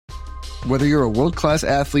Whether you're a world-class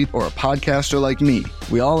athlete or a podcaster like me,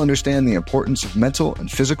 we all understand the importance of mental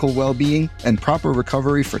and physical well-being and proper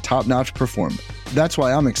recovery for top-notch performance. That's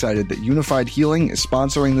why I'm excited that Unified Healing is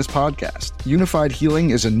sponsoring this podcast. Unified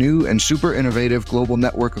Healing is a new and super innovative global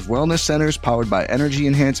network of wellness centers powered by Energy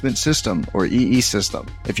Enhancement System, or EE System.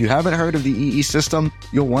 If you haven't heard of the EE System,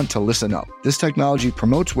 you'll want to listen up. This technology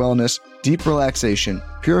promotes wellness, deep relaxation,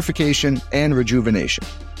 purification, and rejuvenation.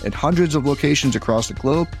 In hundreds of locations across the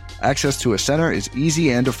globe, access to a center is easy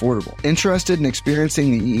and affordable. Interested in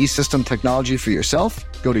experiencing the EE System technology for yourself?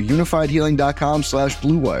 Go to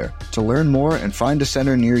unifiedhealing.com/bluewire to learn more and find a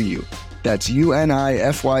center near you. That's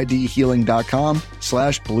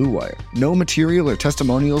unifydhealing.com/bluewire. No material or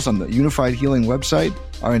testimonials on the Unified Healing website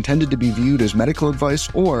are intended to be viewed as medical advice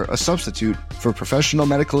or a substitute for professional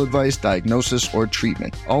medical advice, diagnosis, or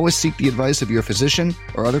treatment. Always seek the advice of your physician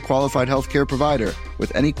or other qualified healthcare provider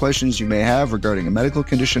with any questions you may have regarding a medical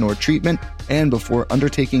condition or treatment and before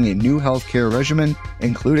undertaking a new healthcare regimen,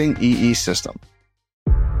 including EE System.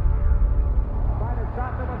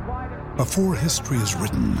 Before history is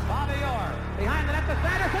written,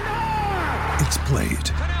 it's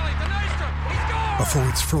played. Before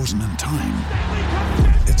it's frozen in time,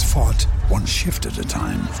 it's fought one shift at a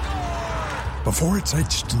time. Before it's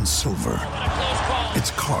etched in silver,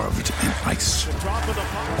 it's carved in ice.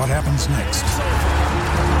 What happens next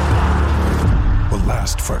will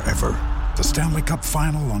last forever. The Stanley Cup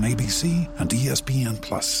Final on ABC and ESPN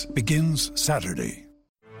Plus begins Saturday.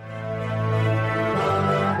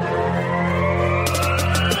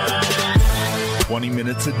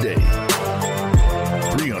 Minutes a day,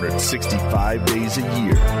 365 days a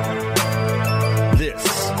year. This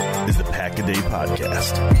is the Pack a Day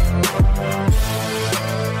Podcast.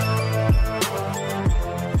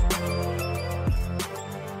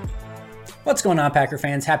 What's going on, Packer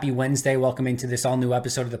fans? Happy Wednesday. Welcome into this all-new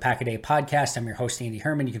episode of the Pack a Day Podcast. I'm your host, Andy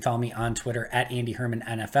Herman. You can follow me on Twitter at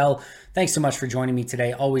AndyHermanNFL. Thanks so much for joining me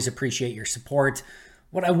today. Always appreciate your support.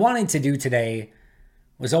 What I wanted to do today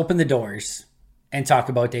was open the doors and talk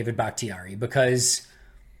about David Bakhtiari, because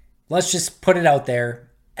let's just put it out there.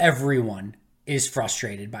 Everyone is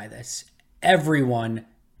frustrated by this. Everyone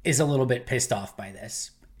is a little bit pissed off by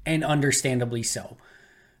this, and understandably so.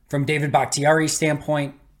 From David Bakhtiari's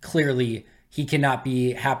standpoint, clearly he cannot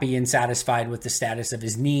be happy and satisfied with the status of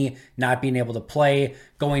his knee, not being able to play,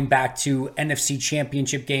 going back to NFC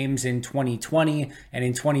Championship games in 2020 and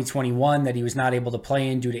in 2021 that he was not able to play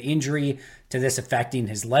in due to injury, to this affecting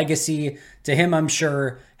his legacy. To him, I'm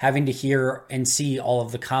sure, having to hear and see all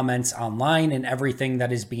of the comments online and everything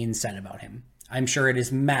that is being said about him. I'm sure it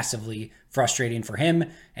is massively frustrating for him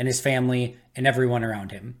and his family and everyone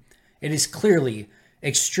around him. It is clearly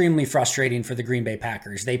extremely frustrating for the Green Bay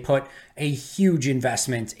Packers. They put a huge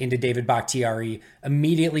investment into David Bakhtiari,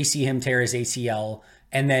 immediately see him tear his ACL,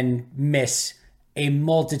 and then miss a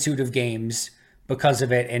multitude of games because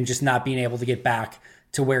of it, and just not being able to get back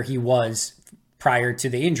to where he was prior to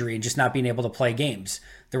the injury and just not being able to play games.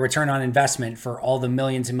 The return on investment for all the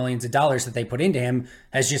millions and millions of dollars that they put into him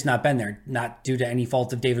has just not been there, not due to any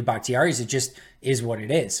fault of David Bakhtiari's. It just is what it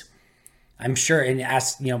is. I'm sure, and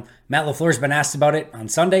Matt LaFleur's been asked about it on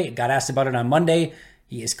Sunday, got asked about it on Monday.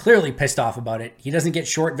 He is clearly pissed off about it. He doesn't get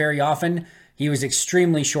short very often. He was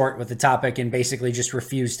extremely short with the topic and basically just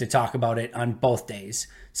refused to talk about it on both days.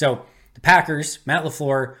 So the Packers, Matt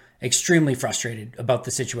LaFleur, extremely frustrated about the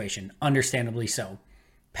situation, understandably so.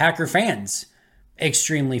 Packer fans,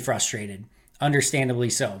 extremely frustrated, understandably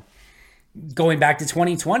so. Going back to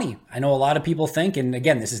 2020, I know a lot of people think, and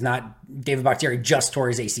again, this is not David Bakhtiari just tore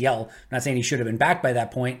his ACL. I'm not saying he should have been back by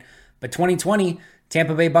that point, but 2020,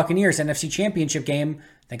 Tampa Bay Buccaneers NFC Championship game,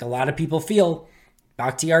 I think a lot of people feel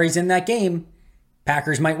Bakhtiari's in that game,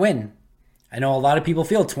 Packers might win. I know a lot of people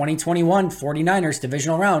feel 2021 49ers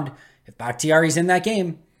divisional round, if Bakhtiari's in that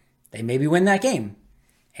game, they maybe win that game,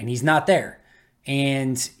 and he's not there.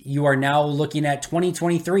 And you are now looking at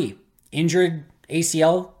 2023, injured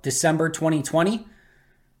ACL, December 2020.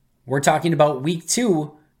 We're talking about week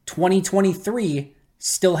 2, 2023,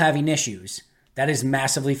 still having issues. That is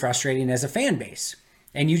massively frustrating as a fan base.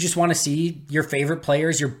 And you just want to see your favorite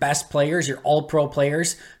players, your best players, your all-pro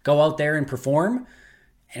players go out there and perform.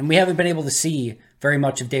 And we haven't been able to see very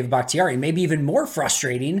much of David Bakhtiari. Maybe even more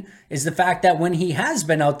frustrating is the fact that when he has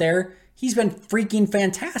been out there, he's been freaking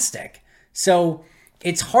fantastic. So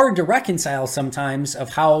it's hard to reconcile sometimes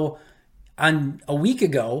of how on a week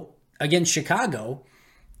ago against Chicago,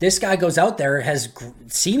 this guy goes out there, has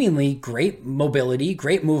seemingly great mobility,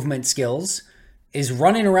 great movement skills, is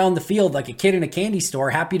running around the field like a kid in a candy store,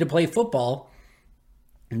 happy to play football,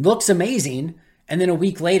 looks amazing, and then a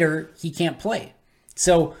week later, he can't play.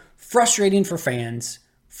 So frustrating for fans,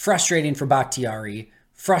 frustrating for Bakhtiari,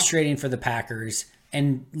 frustrating for the Packers,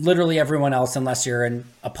 and literally everyone else unless you're an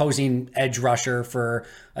opposing edge rusher for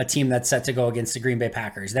a team that's set to go against the Green Bay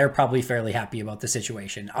Packers. They're probably fairly happy about the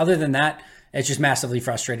situation. Other than that, it's just massively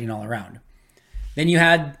frustrating all around. Then you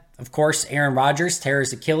had, of course, Aaron Rodgers tear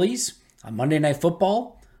his Achilles on Monday Night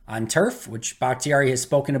Football on turf, which Bakhtiari has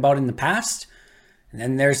spoken about in the past. And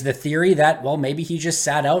then there's the theory that, well, maybe he just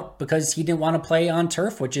sat out because he didn't want to play on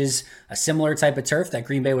turf, which is a similar type of turf that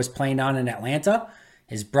Green Bay was playing on in Atlanta.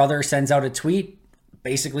 His brother sends out a tweet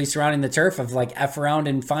basically surrounding the turf of like F around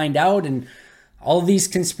and find out, and all of these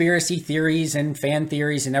conspiracy theories and fan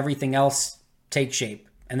theories and everything else take shape.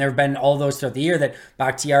 And there have been all those throughout the year that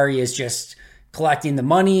Bakhtiari is just collecting the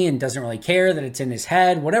money and doesn't really care, that it's in his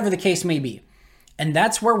head, whatever the case may be. And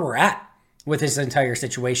that's where we're at with this entire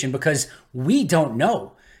situation, because we don't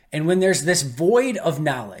know. And when there's this void of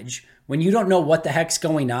knowledge, when you don't know what the heck's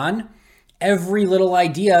going on, every little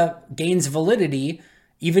idea gains validity,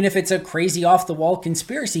 even if it's a crazy off-the-wall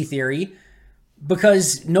conspiracy theory,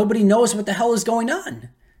 because nobody knows what the hell is going on.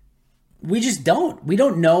 We just don't. We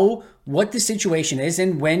don't know what the situation is.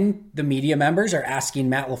 And when the media members are asking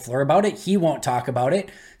Matt LaFleur about it, he won't talk about it.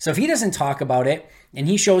 So if he doesn't talk about it and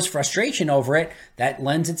he shows frustration over it, that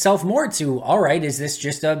lends itself more to, all right, is this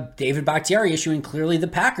just a David Bakhtiari issue? And clearly the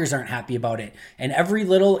Packers aren't happy about it. And every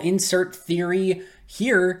little insert theory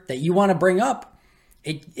here that you want to bring up,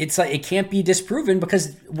 it's like it can't be disproven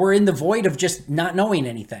because we're in the void of just not knowing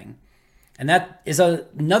anything. And that is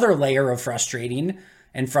another layer of frustration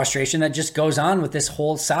that just goes on with this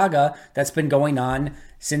whole saga that's been going on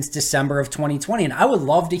since December of 2020. And I would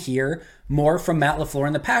love to hear more from Matt LaFleur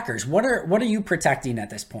and the Packers. What are you protecting at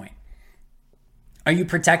this point? Are you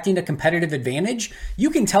protecting a competitive advantage? You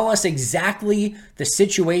can tell us exactly the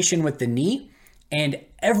situation with the knee and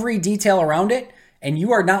every detail around it, and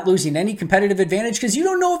you are not losing any competitive advantage because you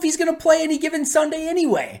don't know if he's going to play any given Sunday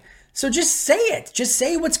anyway. So just say it. Just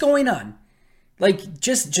say what's going on. Like,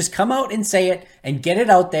 just come out and say it and get it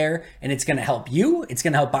out there, and it's going to help you. It's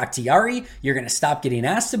going to help Bakhtiari. You're going to stop getting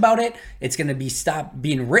asked about it. It's going to stop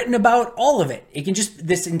being written about, all of it. It can just,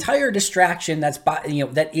 this entire distraction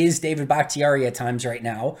that is David Bakhtiari at times right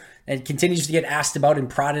now, and continues to get asked about and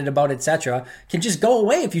prodded about, etc., can just go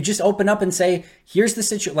away if you just open up and say, here's the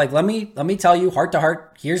situation. Like, let me tell you heart to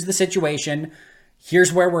heart, here's the situation,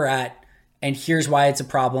 here's where we're at, and here's why it's a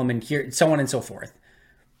problem, and here, so on and so forth.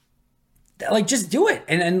 Like, just do it.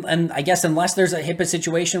 And I guess unless there's a HIPAA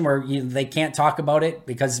situation where they can't talk about it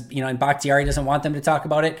because, and Bakhtiari doesn't want them to talk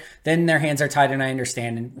about it, then their hands are tied, and I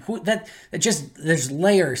understand. And there's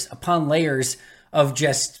layers upon layers of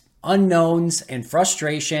just unknowns and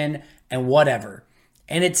frustration and whatever.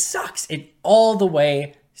 And it sucks. It all the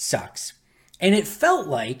way sucks. And it felt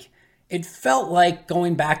like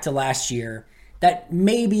going back to last year that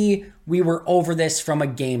maybe we were over this from a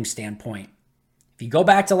game standpoint. If you go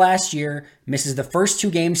back to last year, misses the first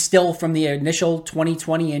two games still from the initial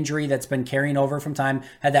 2020 injury that's been carrying over from time.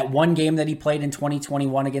 Had that one game that he played in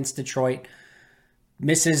 2021 against Detroit.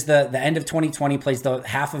 Misses the end of 2020, plays the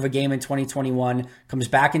half of a game in 2021, comes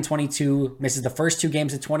back in 22, misses the first two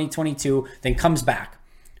games of 2022, then comes back.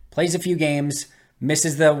 Plays a few games,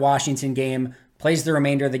 misses the Washington game, plays the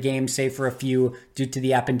remainder of the game, save for a few due to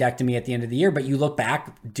the appendectomy at the end of the year. But you look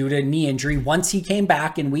back, due to knee injury, once he came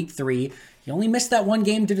back in week 3, he only missed that one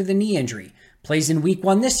game due to the knee injury. Plays in week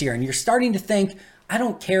 1 this year, and you're starting to think, I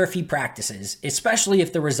don't care if he practices, especially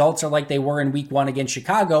if the results are like they were in week 1 against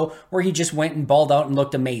Chicago, where he just went and balled out and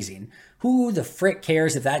looked amazing. Who the frick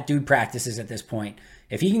cares if that dude practices at this point?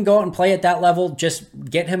 If he can go out and play at that level, just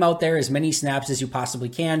get him out there as many snaps as you possibly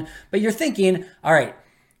can. But you're thinking, all right,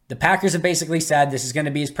 the Packers have basically said this is going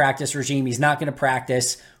to be his practice regime. He's not going to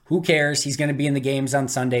practice. Who cares? He's going to be in the games on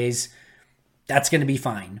Sundays. That's going to be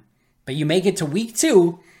fine. But you make it to week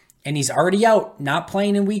 2, and he's already out, not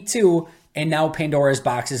playing in week 2, and now Pandora's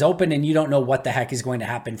box is open, and you don't know what the heck is going to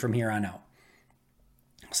happen from here on out.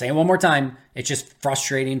 I'll say it one more time. It's just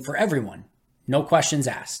frustrating for everyone. No questions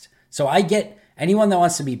asked. So I get anyone that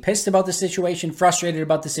wants to be pissed about the situation, frustrated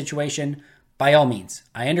about the situation, by all means.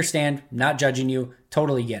 I understand, not judging you,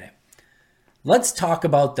 totally get it. Let's talk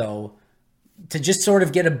about, though, to just sort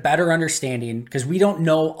of get a better understanding, because we don't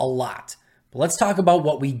know a lot. But let's talk about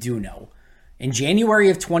what we do know. In January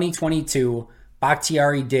of 2022,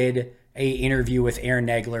 Bakhtiari did an interview with Aaron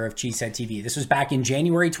Nagler of Cheesehead TV. This was back in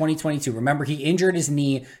January 2022. Remember, he injured his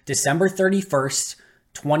knee December 31st,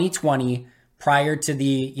 2020, prior to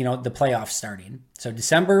the playoffs starting. So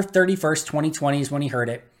December 31st, 2020 is when he hurt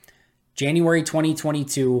it. January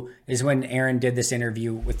 2022 is when Aaron did this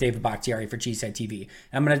interview with David Bakhtiari for Cheesehead TV.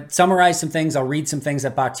 I'm going to summarize some things. I'll read some things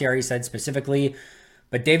that Bakhtiari said specifically.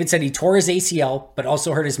 But David said he tore his ACL, but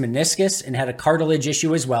also hurt his meniscus and had a cartilage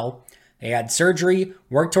issue as well. They had surgery,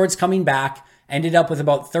 worked towards coming back, ended up with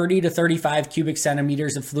about 30 to 35 cubic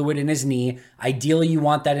centimeters of fluid in his knee. Ideally, you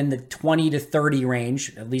want that in the 20 to 30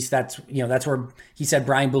 range. At least that's where he said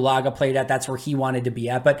Brian Bulaga played at. That's where he wanted to be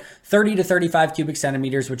at. But 30 to 35 cubic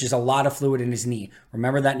centimeters, which is a lot of fluid in his knee.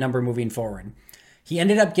 Remember that number moving forward. He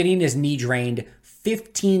ended up getting his knee drained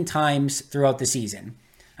 15 times throughout the season.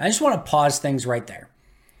 I just want to pause things right there,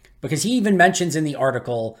 because he even mentions in the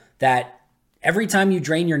article that every time you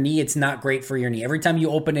drain your knee, it's not great for your knee. Every time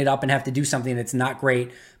you open it up and have to do something, it's not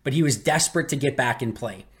great. But he was desperate to get back and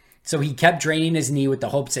play. So he kept draining his knee with the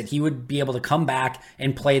hopes that he would be able to come back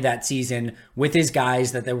and play that season with his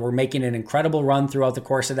guys, that they were making an incredible run throughout the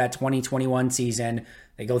course of that 2021 season.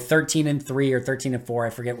 They go 13-3 or 13-4. I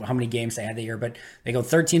forget how many games they had that year, but they go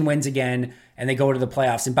 13 wins again and they go to the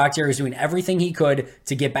playoffs. And Bakhtiari was doing everything he could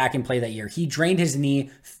to get back and play that year. He drained his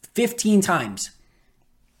knee 15 times.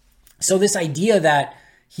 So this idea that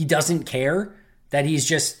he doesn't care, that he's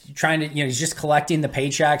just trying to, he's just collecting the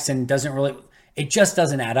paychecks and doesn't really, it just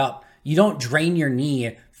doesn't add up. You don't drain your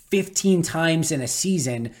knee 15 times in a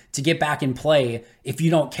season to get back and play if you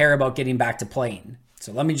don't care about getting back to playing.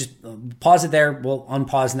 So let me just pause it there. We'll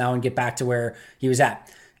unpause now and get back to where he was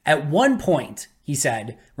at. At one point, he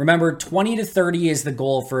said, remember, 20 to 30 is the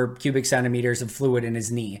goal for cubic centimeters of fluid in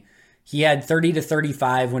his knee. He had 30 to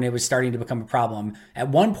 35 when it was starting to become a problem. At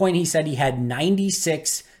one point, he said he had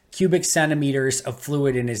 96 cubic centimeters of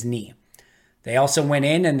fluid in his knee. They also went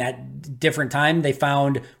in, and at different time, they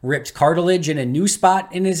found ripped cartilage in a new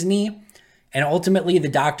spot in his knee. And ultimately, the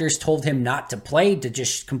doctors told him not to play, to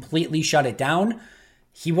just completely shut it down.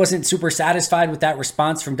 He wasn't super satisfied with that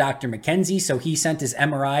response from Dr. McKenzie, so he sent his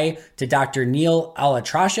MRI to Dr. Neil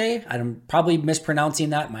Alatrache. I'm probably mispronouncing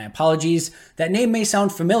that. My apologies. That name may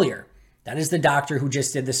sound familiar. That is the doctor who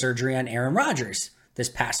just did the surgery on Aaron Rodgers this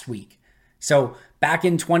past week. So back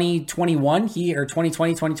in 2021,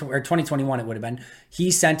 2021 it would have been,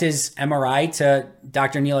 he sent his MRI to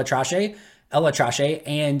Dr. Neil Alatrache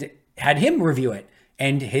and had him review it.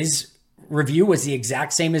 And his review was the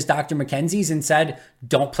exact same as Dr. McKenzie's and said,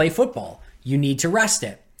 don't play football. You need to rest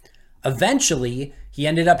it. Eventually, he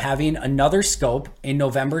ended up having another scope in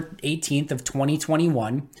November 18th of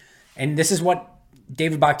 2021. And this is what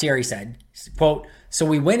David Bakhtiari said, quote, so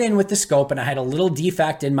we went in with the scope and I had a little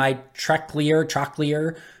defect in my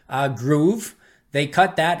trochlear groove. They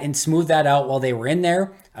cut that and smoothed that out while they were in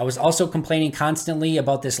there. I was also complaining constantly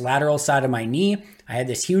about this lateral side of my knee. I had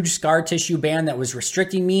this huge scar tissue band that was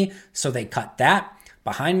restricting me, so they cut that.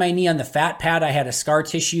 Behind my knee on the fat pad, I had a scar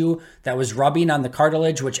tissue that was rubbing on the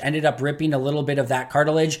cartilage, which ended up ripping a little bit of that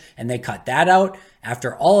cartilage, and they cut that out.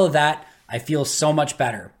 After all of that, I feel so much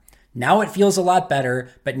better. Now it feels a lot better,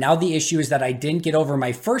 but now the issue is that I didn't get over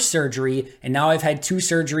my first surgery, and now I've had 2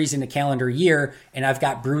 surgeries in a calendar year, and I've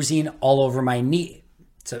got bruising all over my knee.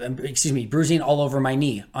 Bruising all over my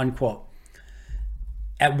knee, unquote.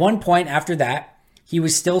 At one point after that, he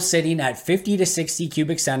was still sitting at 50 to 60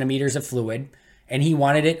 cubic centimeters of fluid, and he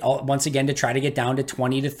wanted it once again to try to get down to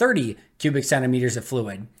 20 to 30 cubic centimeters of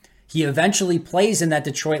fluid. He eventually plays in that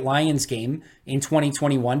Detroit Lions game in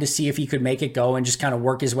 2021 to see if he could make it go and just kind of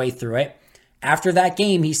work his way through it. After that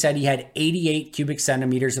game, he said he had 88 cubic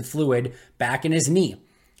centimeters of fluid back in his knee.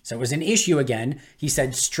 So it was an issue again. He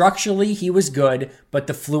said structurally he was good, but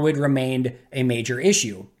the fluid remained a major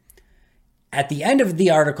issue. At the end of the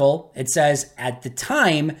article, it says at the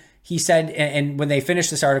time, he said, and when they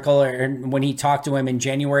finished this article, or when he talked to him in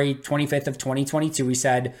January 25th of 2022, he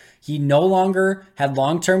said he no longer had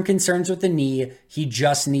long-term concerns with the knee. He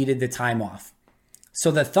just needed the time off.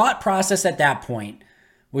 So the thought process at that point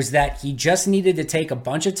was that he just needed to take a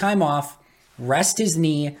bunch of time off, rest his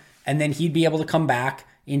knee, and then he'd be able to come back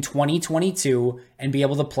in 2022 and be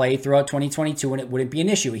able to play throughout 2022, and it wouldn't be an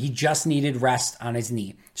issue. He just needed rest on his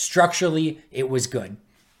knee. Structurally, it was good.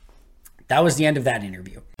 That was the end of that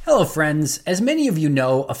interview. Hello, friends. As many of you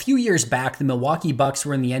know, a few years back, the Milwaukee Bucks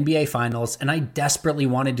were in the NBA Finals, and I desperately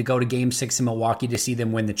wanted to go to Game 6 in Milwaukee to see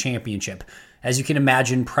them win the championship. As you can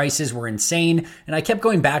imagine, prices were insane, and I kept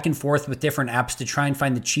going back and forth with different apps to try and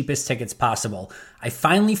find the cheapest tickets possible. I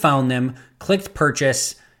finally found them, clicked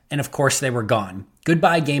purchase, and of course they were gone.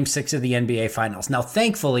 Goodbye Game 6 of the NBA Finals. Now,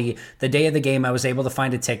 thankfully, the day of the game, I was able to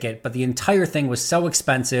find a ticket, but the entire thing was so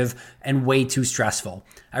expensive and way too stressful.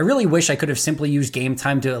 I really wish I could have simply used Game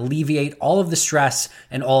Time to alleviate all of the stress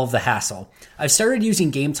and all of the hassle. I've started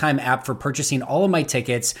using Game Time app for purchasing all of my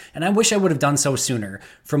tickets, and I wish I would have done so sooner.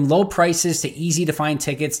 From low prices to easy to find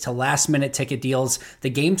tickets to last minute ticket deals,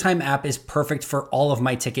 the Game Time app is perfect for all of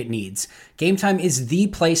my ticket needs. Game Time is the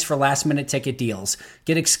place for last minute ticket deals.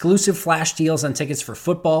 Get exclusive flash deals on tickets for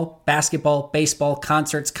football, basketball, baseball,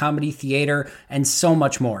 concerts, comedy, theater, and so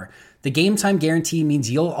much more. The Game Time guarantee means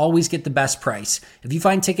you'll always get the best price. If you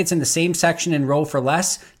find tickets in the same section and row for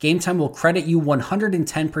less, Game Time will credit you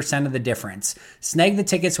 110% of the difference. Snag the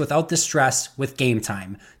tickets without the stress with Game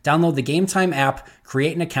Time. Download the Game Time app,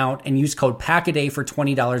 create an account, and use code PACKADAY for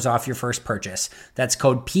 $20 off your first purchase. That's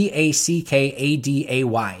code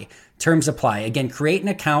PACKADAY. Terms apply. Again, create an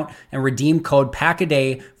account and redeem code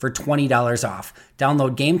PACKADAY for $20 off.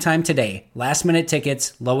 Download Game Time today. Last minute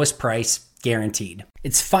tickets, lowest price, guaranteed.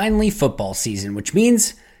 It's finally football season, which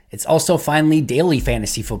means it's also finally daily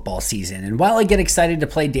fantasy football season. And while I get excited to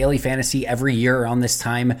play daily fantasy every year around this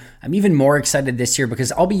time, I'm even more excited this year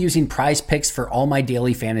because I'll be using Prize Picks for all my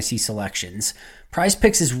daily fantasy selections. Prize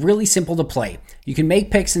Picks is really simple to play. You can make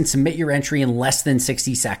picks and submit your entry in less than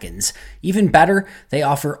 60 seconds. Even better, they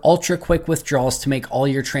offer ultra quick withdrawals to make all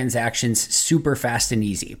your transactions super fast and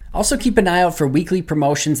easy. Also keep an eye out for weekly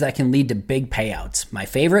promotions that can lead to big payouts. My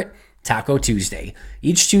favorite? Taco Tuesday.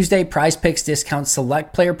 Each Tuesday, Prize Picks discounts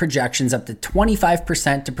select player projections up to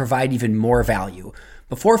 25% to provide even more value.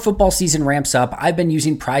 Before football season ramps up, I've been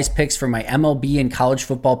using Prize Picks for my MLB and college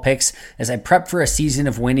football picks as I prep for a season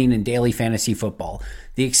of winning in daily fantasy football.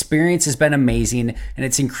 The experience has been amazing, and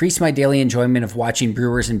it's increased my daily enjoyment of watching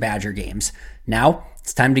Brewers and Badger games. Now,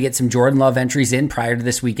 it's time to get some Jordan Love entries in prior to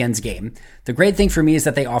this weekend's game. The great thing for me is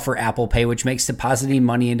that they offer Apple Pay, which makes depositing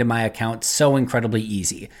money into my account so incredibly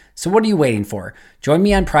easy. So what are you waiting for? Join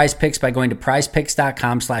me on Prize Picks by going to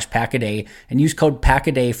prizepicks.com/packaday and use code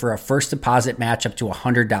PACKADAY for a first deposit match up to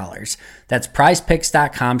 $100. That's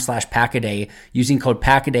prizepicks.com/packaday using code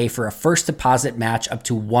PACKADAY for a first deposit match up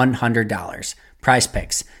to $100. Prize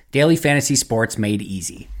Picks, daily fantasy sports made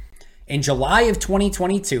easy. In July of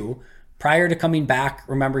 2022, prior to coming back,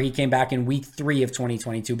 remember he came back in week 3 of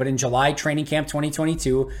 2022, but in July training camp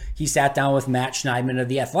 2022, he sat down with Matt Schneidman of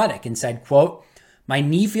The Athletic and said, quote, "My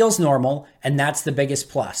knee feels normal, and that's the biggest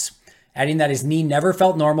plus." Adding that his knee never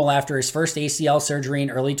felt normal after his first ACL surgery in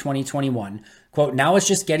early 2021. Quote, "Now it's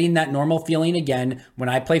just getting that normal feeling again when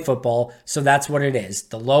I play football, so that's what it is.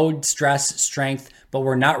 The load, stress, strength, but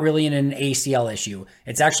we're not really in an ACL issue.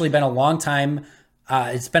 It's actually been a long time.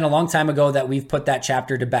 It's been a long time ago that we've put that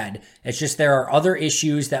chapter to bed. It's just there are other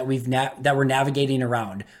issues that that we're navigating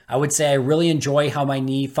around. I would say I really enjoy how my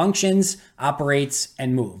knee functions, operates,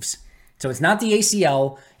 and moves." So it's not the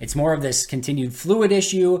ACL. It's more of this continued fluid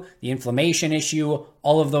issue, the inflammation issue,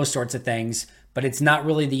 all of those sorts of things. But it's not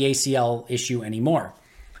really the ACL issue anymore.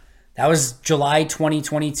 That was July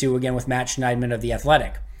 2022, again with Matt Schneidman of The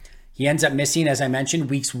Athletic. He ends up missing, as I mentioned,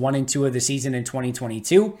 weeks 1 and 2 of the season in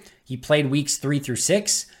 2022. He played weeks 3 through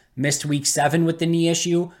 6, missed week 7 with the knee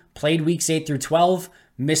issue, played weeks 8 through 12,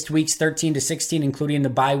 missed weeks 13 to 16, including the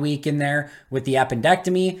bye week in there with the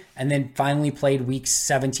appendectomy, and then finally played weeks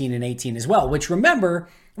 17 and 18 as well, which remember,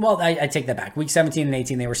 well, I take that back. Week 17 and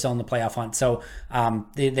 18, they were still in the playoff hunt. So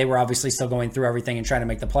they were obviously still going through everything and trying to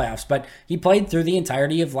make the playoffs. But he played through the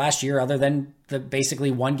entirety of last year other than the basically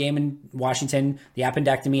one game in Washington, the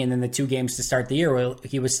appendectomy, and then the 2 games to start the year where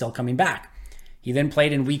he was still coming back. He then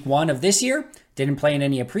played in week 1 of this year, didn't play in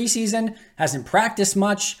any of preseason, hasn't practiced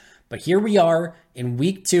much. But here we are in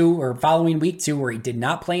week 2 or following week 2 where he did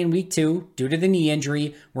not play in week 2 due to the knee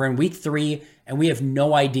injury. We're in week 3 and we have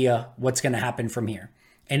no idea what's going to happen from here.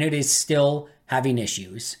 And it is still having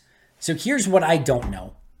issues. So here's what I don't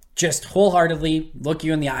know. Just wholeheartedly look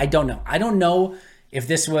you in the eye. I don't know. I don't know if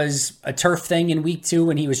this was a turf thing in week 2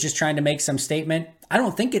 and he was just trying to make some statement. I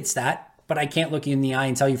don't think it's that, but I can't look you in the eye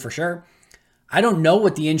and tell you for sure. I don't know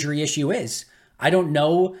what the injury issue is. I don't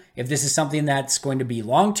know if this is something that's going to be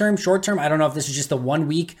long-term, short-term. I don't know if this is just a 1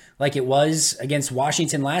 week like it was against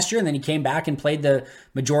Washington last year, and then he came back and played the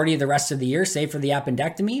majority of the rest of the year, save for the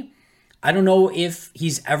appendectomy. I don't know if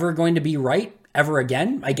he's ever going to be right ever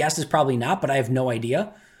again. My guess is probably not, but I have no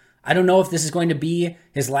idea. I don't know if this is going to be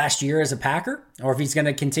his last year as a Packer or if he's going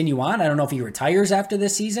to continue on. I don't know if he retires after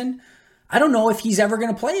this season. I don't know if he's ever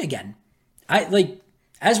going to play again.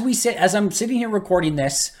 As I'm sitting here recording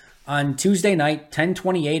this on Tuesday night,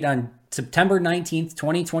 10/28 on September 19th,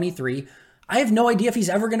 2023, I have no idea if he's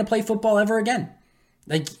ever going to play football ever again.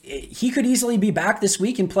 He could easily be back this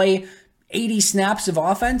week and play 80 snaps of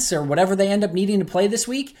offense or whatever they end up needing to play this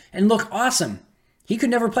week and look awesome. He could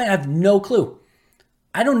never play. I have no clue.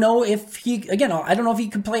 I don't know if he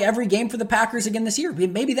could play every game for the Packers again this year.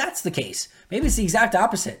 Maybe that's the case. Maybe it's the exact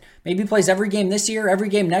opposite. Maybe he plays every game this year, every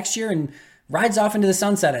game next year, and rides off into the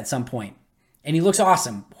sunset at some point. And he looks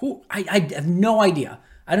awesome. I have no idea.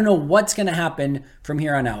 I don't know what's going to happen from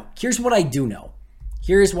here on out. Here's what I do know.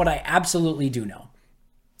 Here's what I absolutely do know.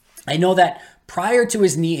 I know that prior to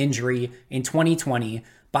his knee injury in 2020,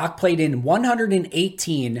 Bach played in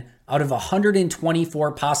 118 out of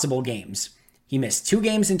 124 possible games. He missed 2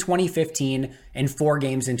 games in 2015 and 4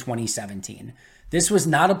 games in 2017. This was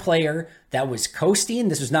not a player that was coasting.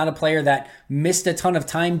 This was not a player that missed a ton of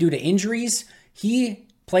time due to injuries. He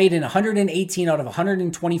played in 118 out of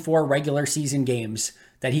 124 regular season games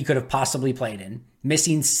that he could have possibly played in,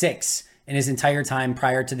 missing 6 in his entire time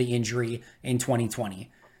prior to the injury in 2020.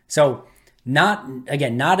 So not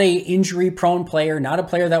a injury-prone player, not a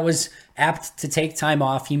player that was apt to take time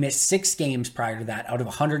off. He missed 6 games prior to that out of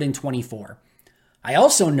 124. I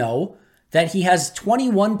also know that he has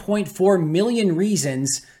 21.4 million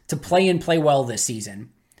reasons to play and play well this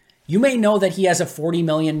season. You may know that he has a $40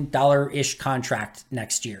 million-ish contract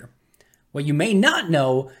next year. What you may not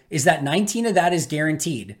know is that 19 of that is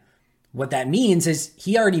guaranteed. What that means is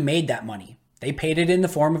he already made that money. They paid it in the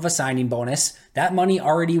form of a signing bonus. That money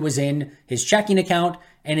already was in his checking account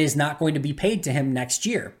and is not going to be paid to him next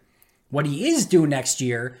year. What he is due next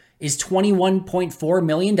year is $21.4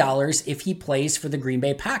 million if he plays for the Green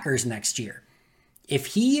Bay Packers next year. If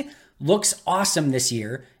he looks awesome this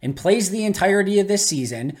year and plays the entirety of this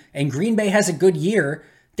season and Green Bay has a good year,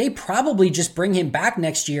 they probably just bring him back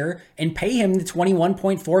next year and pay him the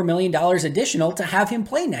 $21.4 million additional to have him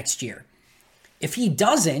play next year. If he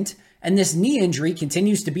doesn't, and this knee injury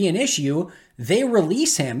continues to be an issue, they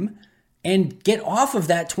release him and get off of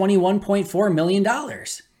that $21.4 million.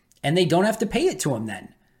 And they don't have to pay it to him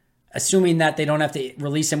then, assuming that they don't have to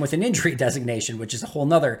release him with an injury designation, which is a whole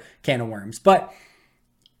nother can of worms. But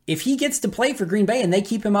if he gets to play for Green Bay and they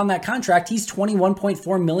keep him on that contract, he's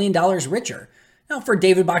 $21.4 million richer. Now, for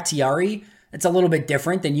David Bakhtiari, it's a little bit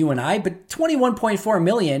different than you and I, but $21.4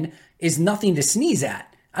 million is nothing to sneeze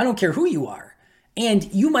at. I don't care who you are.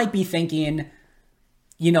 And you might be thinking,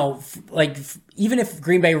 even if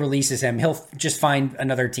Green Bay releases him, he'll just find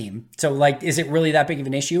another team. So, is it really that big of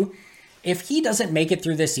an issue? If he doesn't make it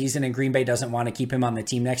through this season and Green Bay doesn't want to keep him on the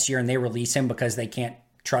team next year and they release him because they can't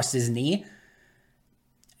trust his knee,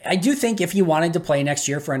 I do think if he wanted to play next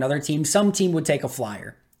year for another team, some team would take a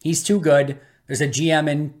flyer. He's too good. There's a GM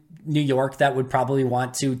in New York that would probably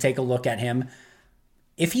want to take a look at him.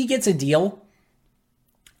 If he gets a deal,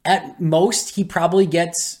 at most, he probably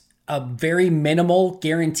gets a very minimal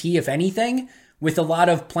guarantee, if anything, with a lot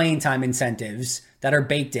of playing time incentives that are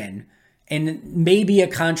baked in. And maybe a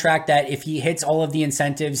contract that if he hits all of the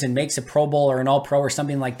incentives and makes a Pro Bowl or an All-Pro or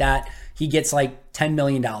something like that, he gets like $10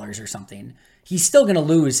 million or something. He's still going to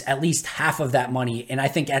lose at least half of that money. And I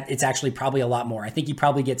think it's actually probably a lot more. I think he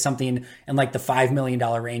probably gets something in like the $5 million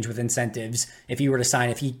range with incentives if he were to sign,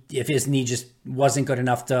 if his knee just wasn't good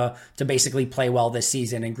enough to basically play well this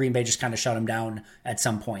season and Green Bay just kind of shut him down at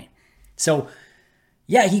some point. So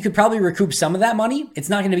yeah, he could probably recoup some of that money. It's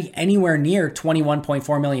not going to be anywhere near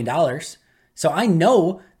 $21.4 million. So I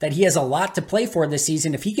know that he has a lot to play for this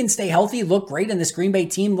season. If he can stay healthy, look great, and this Green Bay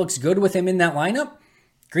team looks good with him in that lineup,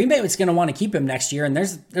 Green Bay is going to want to keep him next year, and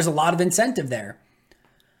there's a lot of incentive there.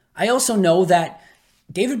 I also know that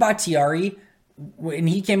David Bakhtiari, when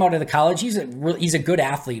he came out of the college, he's a good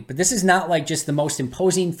athlete, but this is not like just the most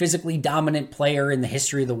imposing, physically dominant player in the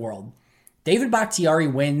history of the world. David Bakhtiari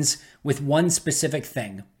wins with one specific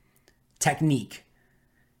thing: technique.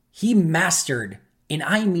 He mastered, and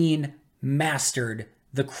I mean mastered,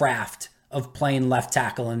 the craft of playing left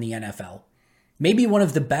tackle in the NFL. Maybe one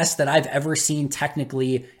of the best that I've ever seen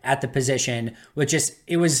technically at the position, which is,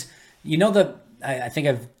 it was, I think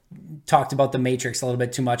I've talked about the Matrix a little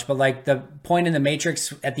bit too much, but like the point in the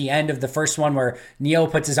Matrix at the end of the first one where Neo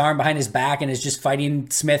puts his arm behind his back and is just fighting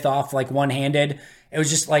Smith off like one-handed. It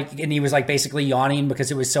was just like, and he was like basically yawning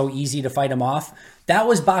because it was so easy to fight him off. That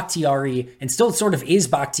was Bakhtiari, and still sort of is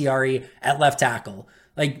Bakhtiari at left tackle.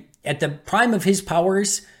 Like at the prime of his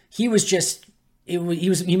powers, he was just,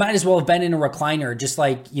 he might as well have been in a recliner, just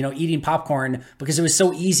like, eating popcorn, because it was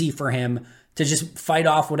so easy for him to just fight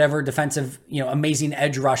off whatever defensive, amazing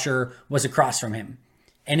edge rusher was across from him.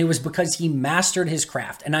 And it was because he mastered his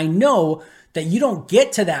craft. And I know that you don't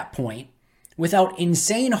get to that point without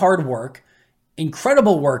insane hard work,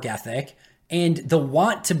 incredible work ethic, and the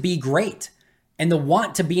want to be great and the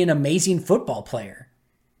want to be an amazing football player.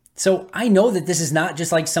 So I know that this is not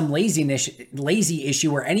just like some lazy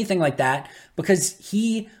issue or anything like that, because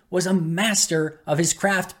he was a master of his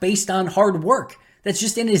craft based on hard work. That's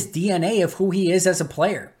just in his DNA of who he is as a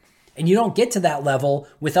player. And you don't get to that level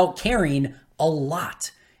without caring a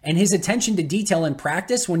lot. And his attention to detail in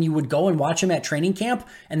practice, when you would go and watch him at training camp,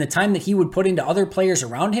 and the time that he would put into other players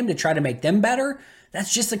around him to try to make them better,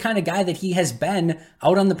 that's just the kind of guy that he has been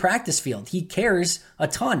out on the practice field. He cares a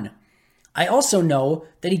ton. I also know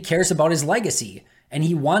that he cares about his legacy, and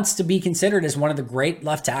he wants to be considered as one of the great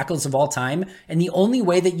left tackles of all time. And the only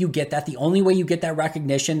way that you get that, the only way you get that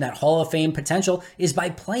recognition, that Hall of Fame potential, is by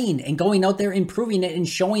playing and going out there and proving it and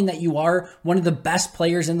showing that you are one of the best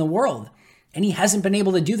players in the world. And he hasn't been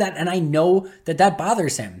able to do that, and I know that that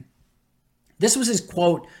bothers him. This was his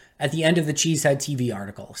quote at the end of the Cheesehead TV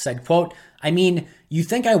article. Said, quote, "I mean, you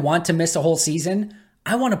think I want to miss a whole season?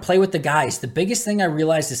 I want to play with the guys. The biggest thing I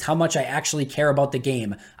realized is how much I actually care about the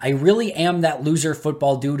game. I really am that loser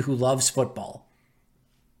football dude who loves football."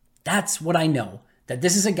 That's what I know. That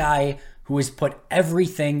this is a guy who has put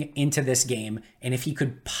everything into this game. And if he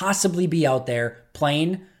could possibly be out there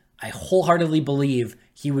playing, I wholeheartedly believe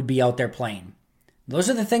he would be out there playing. Those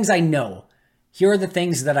are the things I know. Here are the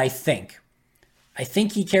things that I think. I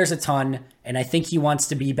think he cares a ton, and I think he wants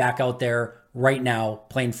to be back out there right now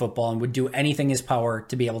playing football and would do anything in his power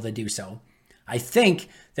to be able to do so. I think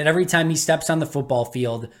that every time he steps on the football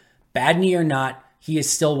field, bad knee or not, he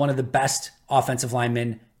is still one of the best offensive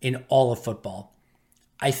linemen in all of football.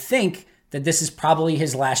 I think that this is probably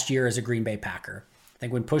his last year as a Green Bay Packer. I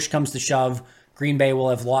think when push comes to shove, Green Bay will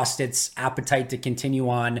have lost its appetite to continue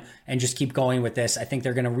on and just keep going with this. I think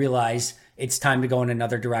they're going to realize it's time to go in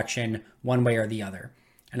another direction, one way or the other.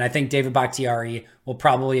 And I think David Bakhtiari will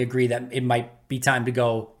probably agree that it might be time to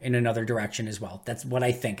go in another direction as well. That's what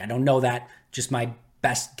I think. I don't know that, just my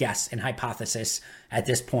best guess and hypothesis at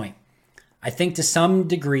this point. I think to some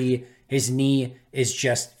degree, his knee is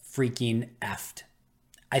just freaking effed.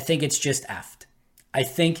 I think it's just effed. I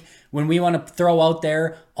think when we want to throw out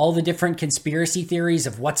there all the different conspiracy theories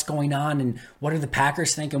of what's going on and what do the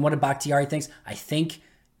Packers think and what do Bakhtiari thinks, I think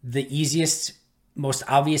the easiest, most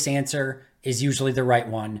obvious answer is usually the right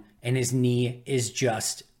one, and his knee is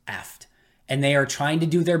just effed. And they are trying to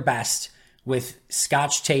do their best with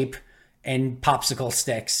scotch tape and popsicle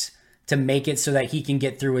sticks to make it so that he can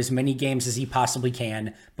get through as many games as he possibly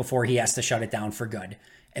can before he has to shut it down for good.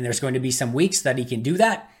 And there's going to be some weeks that he can do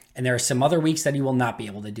that, and there are some other weeks that he will not be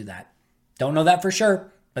able to do that. Don't know that for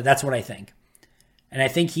sure, but that's what I think. And I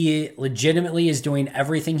think he legitimately is doing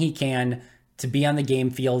everything he can to be on the game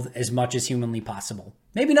field as much as humanly possible.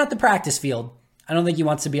 Maybe not the practice field. I don't think he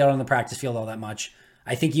wants to be out on the practice field all that much.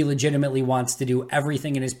 I think he legitimately wants to do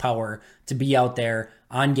everything in his power to be out there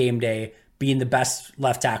on game day, being the best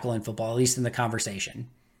left tackle in football, at least in the conversation.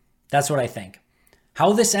 That's what I think.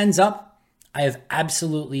 How this ends up, I have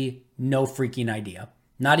absolutely no freaking idea.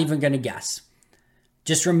 Not even going to guess.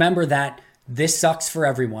 Just remember that this sucks for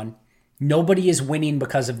everyone. Nobody is winning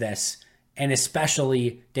because of this, and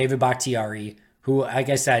especially David Bakhtiari, who, like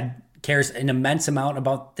I said, cares an immense amount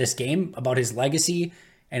about this game, about his legacy,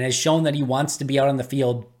 and has shown that he wants to be out on the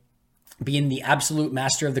field, being the absolute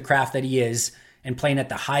master of the craft that he is, and playing at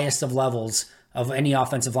the highest of levels of any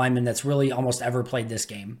offensive lineman that's really almost ever played this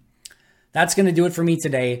game. That's going to do it for me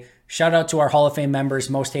today. Shout out to our Hall of Fame members,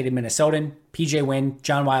 Most Hated Minnesotan, PJ Wynn,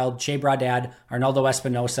 John Wild, Shea Bradad, Arnaldo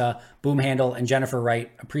Espinosa, Boom Handle, and Jennifer Wright.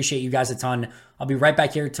 Appreciate you guys a ton. I'll be right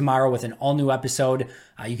back here tomorrow with an all-new episode.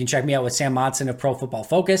 You can check me out with Sam Monson of Pro Football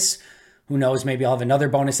Focus. Who knows, maybe I'll have another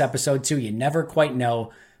bonus episode too. You never quite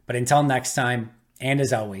know. But until next time, and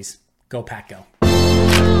as always, go Pack Go.